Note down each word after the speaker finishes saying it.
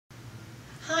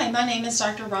Hi, my name is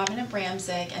Dr. Robin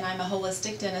Abramczyk, and I'm a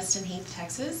holistic dentist in Heath,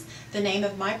 Texas. The name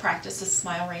of my practice is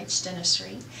Smile Ranch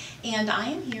Dentistry, and I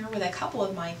am here with a couple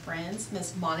of my friends,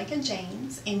 Ms. Monica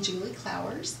Jaynes and Julie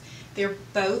Clowers. They're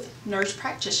both nurse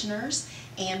practitioners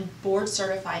and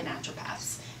board-certified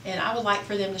naturopaths, and I would like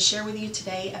for them to share with you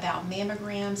today about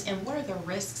mammograms and what are the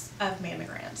risks of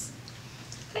mammograms.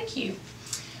 Thank you.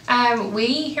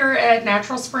 We here at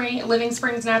Living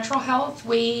Springs Natural Health,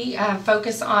 we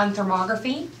focus on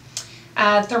thermography.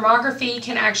 Thermography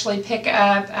can actually pick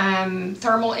up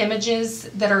thermal images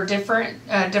that are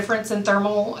difference in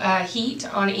thermal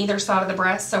heat on either side of the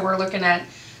breast. So we're looking at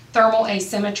thermal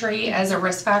asymmetry as a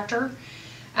risk factor.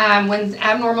 When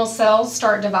abnormal cells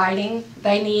start dividing,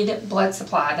 they need blood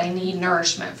supply. They need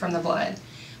nourishment from the blood.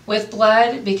 With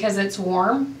blood, because it's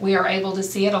warm, we are able to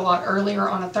see it a lot earlier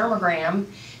on a thermogram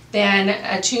than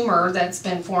a tumor that's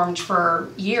been formed for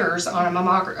years on a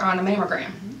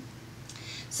mammogram.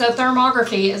 So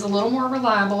thermography is a little more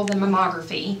reliable than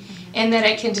mammography in that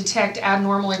it can detect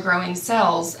abnormally growing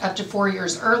cells up to 4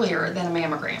 years earlier than a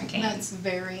mammogram can. That's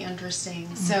very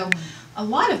interesting. So a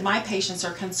lot of my patients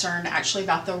are concerned actually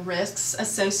about the risks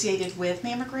associated with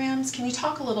mammograms. Can you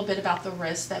talk a little bit about the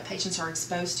risks that patients are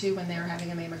exposed to when they're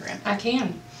having a mammogram? I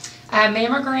can.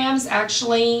 Mammograms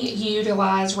actually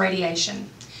utilize radiation.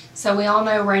 So we all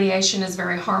know radiation is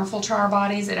very harmful to our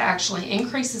bodies. It actually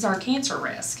increases our cancer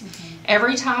risk.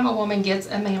 Every time a woman gets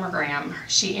a mammogram,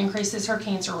 she increases her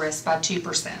cancer risk by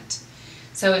 2%.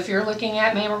 So if you're looking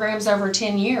at mammograms over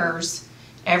 10 years,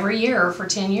 every year for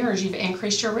 10 years, you've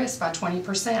increased your risk by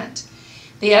 20%.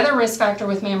 The other risk factor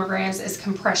with mammograms is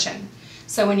compression.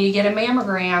 So when you get a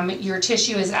mammogram, your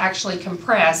tissue is actually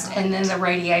compressed and then the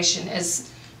radiation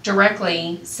is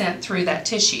directly sent through that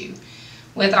tissue.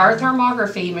 With our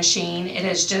thermography machine, it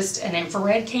is just an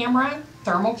infrared camera,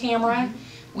 thermal camera.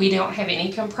 We don't have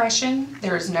any compression.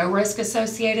 There is no risk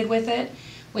associated with it.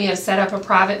 We have set up a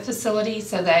private facility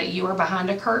so that you are behind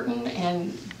a curtain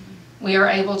and we are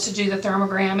able to do the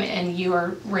thermogram and you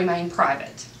remain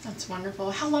private. That's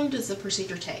wonderful. How long does the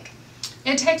procedure take?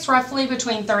 It takes roughly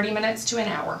between 30 minutes to an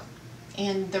hour.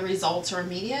 And the results are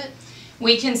immediate?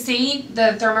 We can see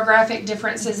the thermographic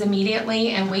differences immediately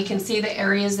and we can see the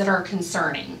areas that are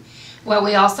concerning. What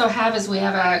we also have is we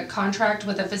have a contract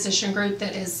with a physician group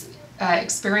that is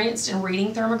experienced in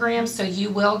reading thermograms, so you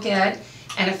will get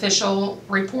an official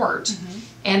report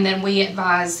and then we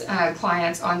advise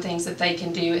clients on things that they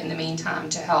can do in the meantime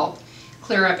to help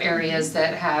clear up areas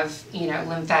that have,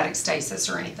 lymphatic stasis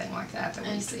or anything like that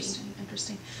we see.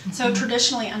 Interesting. So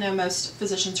traditionally, I know most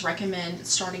physicians recommend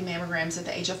starting mammograms at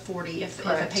the age of 40 if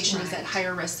a patient is at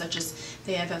higher risk, such as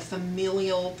they have a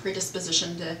familial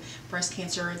predisposition to breast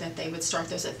cancer, that they would start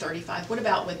those at 35. What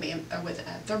about with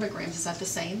thermograms? Is that the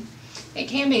same? It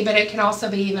can be, but it can also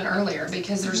be even earlier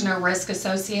because there's no risk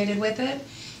associated with it.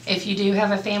 If you do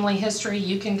have a family history,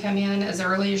 you can come in as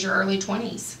early as your early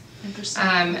 20s.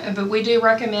 Interesting. But we do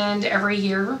recommend every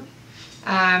year.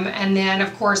 And then,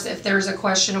 of course, if there's a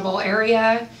questionable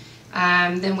area,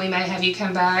 then we may have you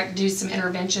come back, do some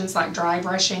interventions like dry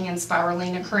brushing and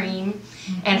spirulina cream,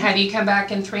 and have you come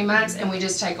back in 3 months, and we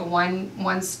just take a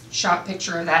one-shot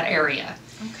picture of that area.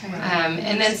 Okay.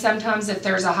 And then sometimes if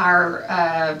there's a higher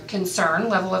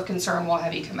level of concern, we'll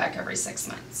have you come back every 6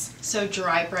 months. So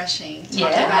dry brushing.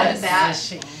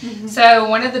 Yes. So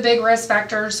one of the big risk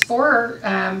factors for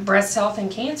breast health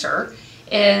and cancer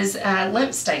is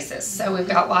lymph stasis. So we've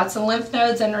got lots of lymph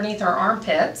nodes underneath our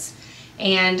armpits,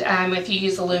 and if you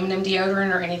use aluminum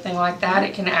deodorant or anything like that,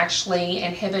 it can actually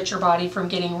inhibit your body from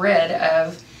getting rid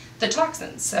of the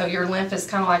toxins. So your lymph is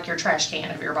kind of like your trash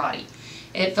can of your body.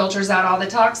 It filters out all the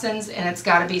toxins and it's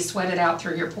got to be sweated out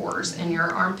through your pores, and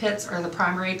your armpits are the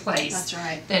primary place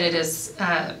that it is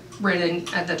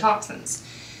rid of the toxins.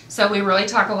 So we really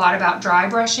talk a lot about dry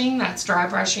brushing. That's dry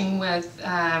brushing with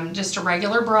just a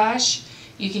regular brush.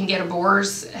 You can get a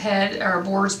boar's head or a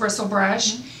boar's bristle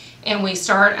brush, and we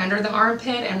start under the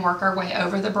armpit and work our way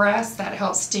over the breast. That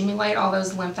helps stimulate all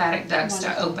those lymphatic ducts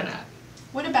to open up.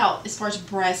 What about, as far as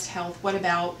breast health, what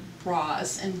about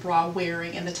bras and bra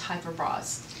wearing and the type of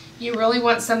bras? You really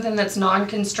want something that's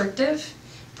non-constrictive,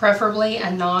 preferably a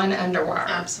non-underwire.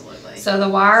 Absolutely. So the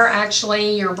wire,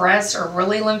 actually, your breasts are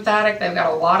really lymphatic. They've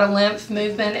got a lot of lymph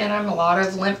movement in them, a lot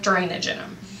of lymph drainage in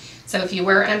them. So if you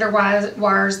wear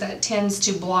underwires, that tends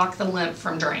to block the lymph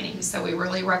from draining. So we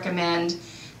really recommend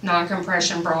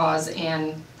non-compression bras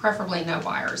and preferably no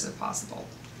wires if possible.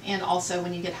 And also,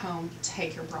 when you get home,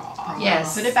 take your bra off.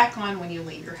 Yes. Put it back on when you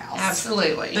leave your house.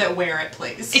 Absolutely. But wear it,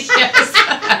 please. Yes,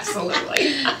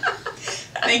 absolutely.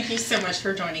 Thank you so much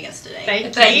for joining us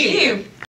today. Thank you.